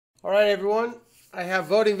All right, everyone. I have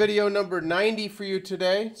voting video number 90 for you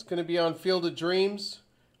today. It's going to be on Field of Dreams,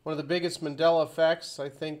 one of the biggest Mandela effects I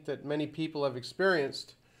think that many people have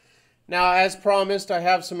experienced. Now, as promised, I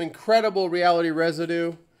have some incredible reality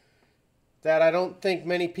residue that I don't think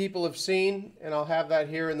many people have seen, and I'll have that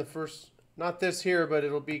here in the first, not this here, but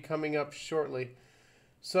it'll be coming up shortly.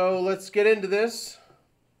 So let's get into this.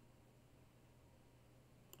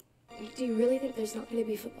 Do you really think there's not going to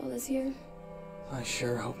be football this year? I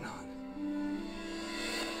sure hope not.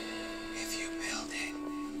 If you build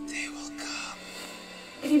it, they will come.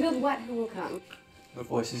 If you build what, who will come? The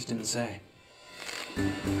voices didn't say.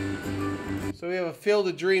 So we have a Field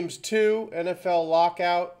of Dreams 2 NFL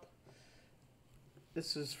lockout.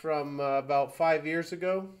 This is from about 5 years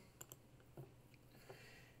ago.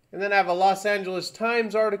 And then I have a Los Angeles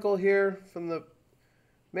Times article here from the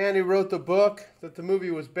man who wrote the book that the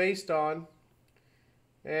movie was based on.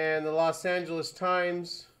 And the Los Angeles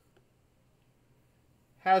Times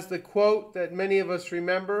has the quote that many of us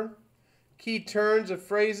remember. Key turns of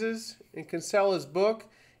phrases in Kinsella's book,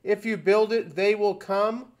 "If you build it, they will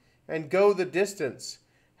come and go the distance,"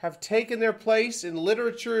 have taken their place in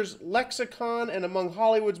literature's lexicon and among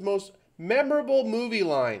Hollywood's most memorable movie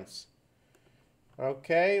lines.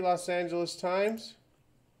 Okay, Los Angeles Times.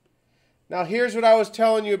 Now here's what I was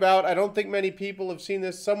telling you about. I don't think many people have seen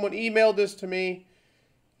this. Someone emailed this to me.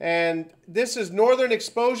 And this is Northern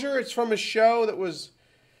Exposure. It's from a show that was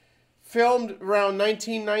filmed around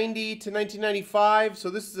 1990 to 1995. So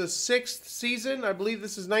this is the 6th season. I believe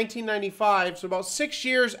this is 1995. So about 6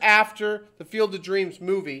 years after the Field of Dreams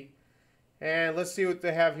movie. And let's see what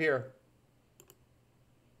they have here.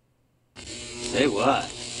 Say what?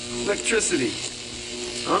 Electricity.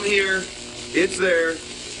 I'm here, it's there,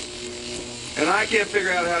 and I can't figure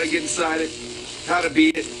out how to get inside it, how to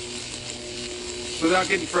beat it, without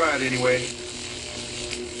getting fried anyway.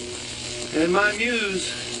 And my muse,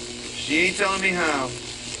 she ain't telling me how,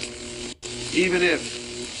 even if.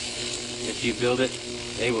 If you build it,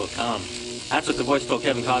 they will come. That's what the voice told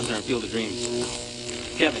Kevin Costner in Field of Dreams.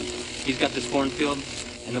 Kevin, he's got this cornfield,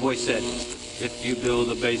 and the voice said, "If you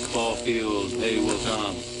build a baseball field, they will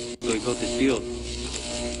come." So he built this field.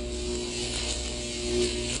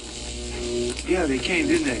 Yeah, they came,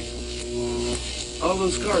 didn't they? All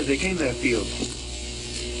those cars, they came to that field.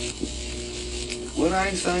 What'd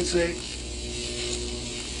Einstein say?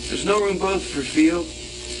 There's no room both for field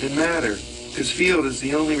and matter, because field is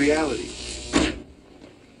the only reality.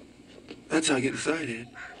 That's how I get excited.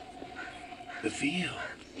 The field.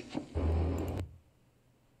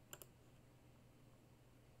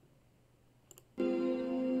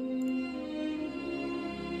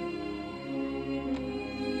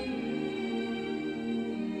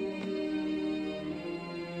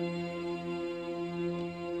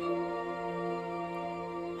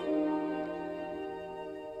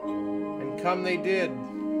 Come they did.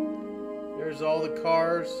 There's all the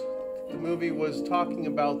cars the movie was talking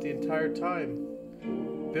about the entire time.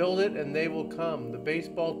 Build it and they will come. The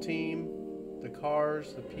baseball team, the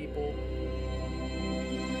cars, the people.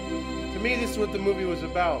 To me, this is what the movie was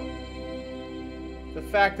about. The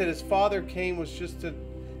fact that his father came was just an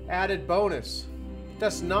added bonus.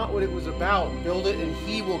 That's not what it was about. Build it and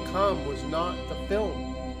he will come was not the film.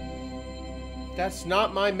 That's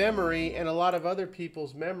not my memory and a lot of other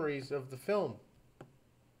people's memories of the film.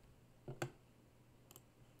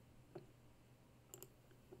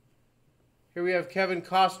 Here we have Kevin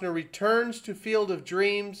Costner returns to Field of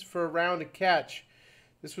Dreams for a round of catch.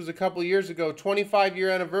 This was a couple years ago, 25-year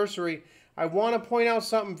anniversary. I want to point out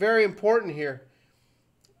something very important here.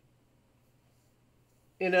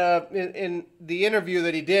 In the interview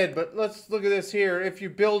that he did, but let's look at this here. If you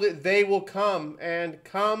build it, they will come, and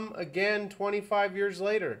come again 25 years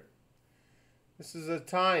later. This is a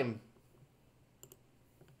time.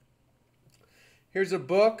 Here's a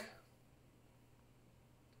book.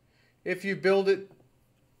 If you build it,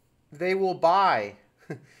 they will buy.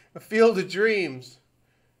 A Field of Dreams.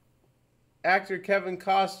 Actor Kevin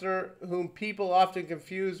Costner, whom people often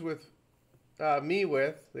confuse with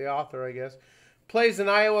the author, I guess, plays an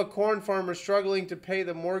Iowa corn farmer struggling to pay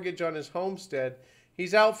the mortgage on his homestead.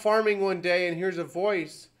 He's out farming one day and hears a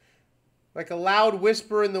voice like a loud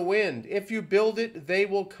whisper in the wind. If you build it, they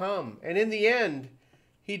will come. And in the end,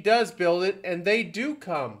 he does build it and they do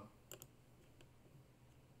come.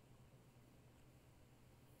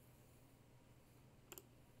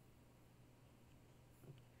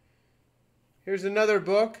 Here's another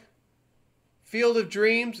book. Field of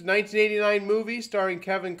Dreams, 1989 movie starring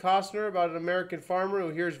Kevin Costner about an American farmer who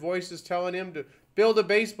hears voices telling him to build a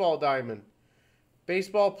baseball diamond,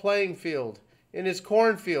 baseball playing field, in his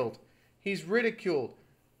cornfield. He's ridiculed,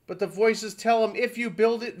 But the voices tell him, if you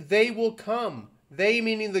build it, they will come. They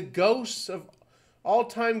meaning the ghosts of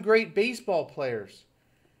all-time great baseball players.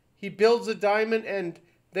 He builds a diamond and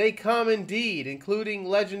they come indeed, including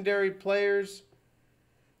legendary players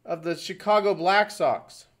of the Chicago Black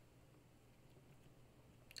Sox.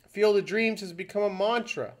 Field of Dreams has become a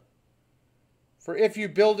mantra. For if you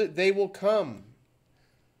build it, they will come.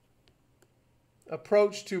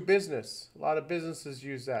 Approach to business. A lot of businesses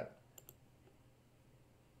use that.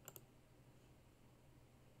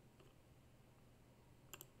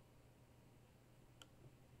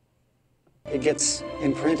 It gets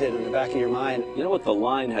imprinted in the back of your mind. You know what the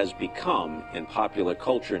line has become in popular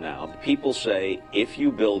culture now? People say, if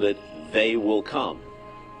you build it, they will come.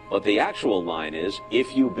 But the actual line is,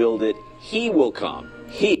 if you build it, he will come.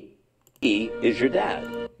 He is your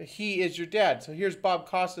dad. He is your dad. So here's Bob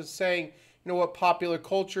Costas saying, you know what popular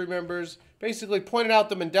culture remembers, basically pointing out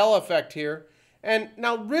the Mandela Effect here. And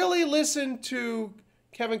now really listen to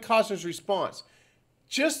Kevin Costner's response.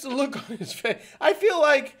 Just the look on his face. I feel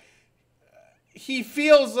like he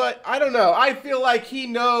feels like, I don't know, I feel like he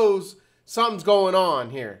knows something's going on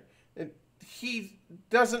here. He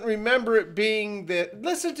doesn't remember it being that.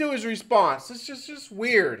 Listen to his response. It's just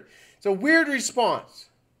weird. It's a weird response.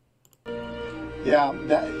 Yeah,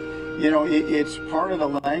 it's part of the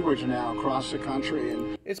language now across the country.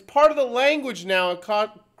 And it's part of the language now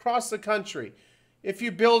across the country. If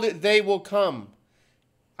you build it, they will come.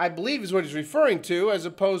 I believe is what he's referring to, as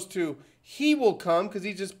opposed to he will come, because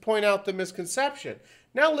he just point out the misconception.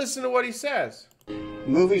 Now listen to what he says.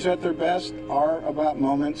 Movies at their best are about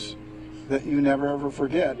moments that you never ever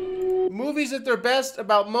forget. Movies at their best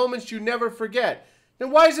about moments you never forget.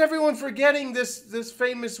 Then why is everyone forgetting this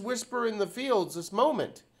famous whisper in the fields, this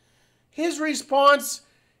moment? His response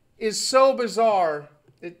is so bizarre,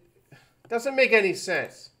 it doesn't make any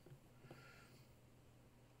sense.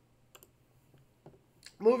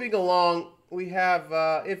 Moving along, we have,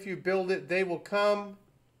 if you build it, they will come.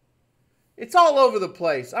 It's all over the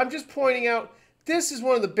place. I'm just pointing out, this is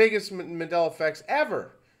one of the biggest Mandela effects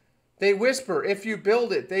ever. They whisper, if you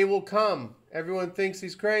build it, they will come. Everyone thinks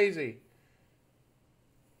he's crazy.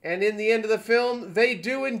 And in the end of the film, they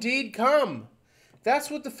do indeed come.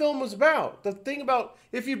 That's what the film was about. The thing about,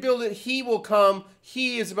 if you build it, he will come.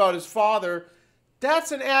 He is about his father.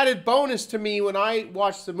 That's an added bonus to me when I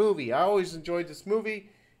watched the movie. I always enjoyed this movie.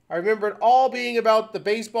 I remember it all being about the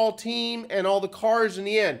baseball team and all the cars in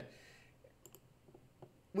the end.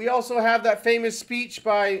 We also have that famous speech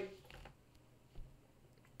by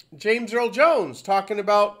James Earl Jones talking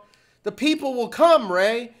about the people will come,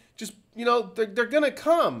 Ray. Just, you know, they're going to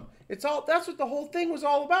come. It's all, that's what the whole thing was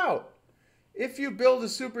all about. If you build a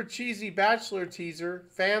super cheesy Bachelor teaser,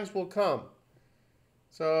 fans will come.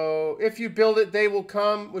 So, if you build it, they will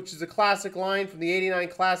come, which is a classic line from the '89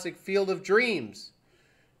 classic Field of Dreams.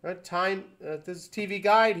 This is TV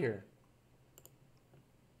Guide here.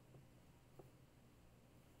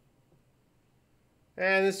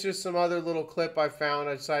 And it's just some other little clip I found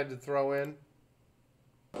I decided to throw in.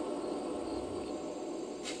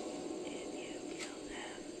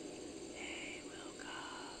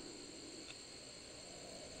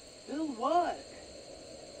 Build what?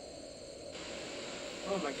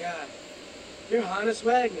 Oh my God. You're Hannes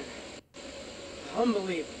Wagner.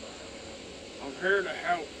 Unbelievable. I'm here to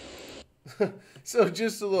help. So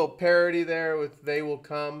just a little parody there with They Will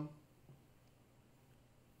Come.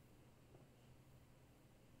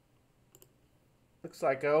 Looks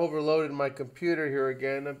like I overloaded my computer here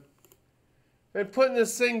again. I've been putting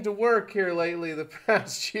this thing to work here lately the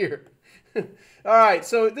past year. All right,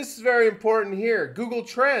 so this is very important here. Google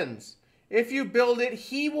Trends. If you build it,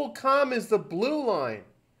 he will come is the blue line.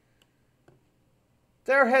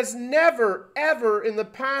 There has never, ever in the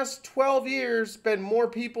past 12 years been more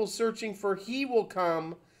people searching for he will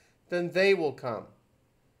come than they will come.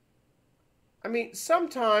 I mean,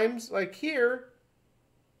 sometimes, like here,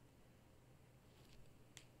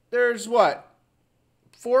 there's what?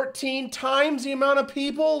 14 times the amount of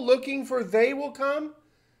people looking for they will come?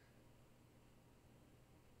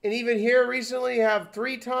 And even here recently you have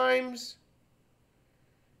 3 times.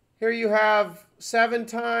 Here you have 7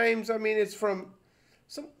 times. I mean, it's from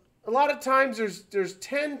a lot of times there's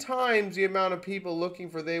 10 times the amount of people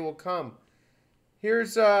looking for they will come.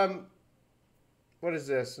 Here's what is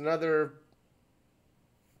this? Another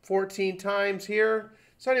 14 times here.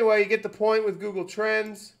 So anyway, you get the point with Google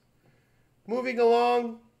Trends. Moving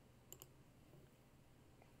along.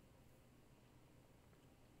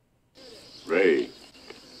 Ray,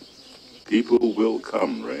 people will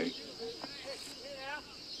come, Ray.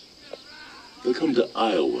 They'll come to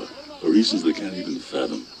Iowa for reasons they can't even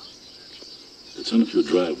fathom. to turn up your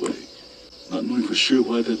driveway, not knowing for sure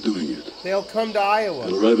why they're doing it. They'll come to Iowa.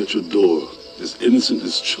 They'll arrive at your door, as innocent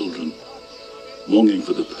as children, longing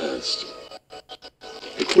for the past.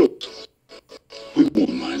 Hey, crooks, we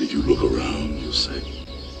won't mind if you look around, you'll say.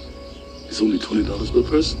 It's only $20 per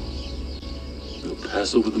person. They'll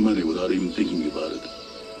pass over the money without even thinking about it.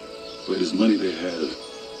 For it is money they have,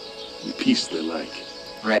 and peace they like.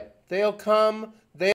 They'll come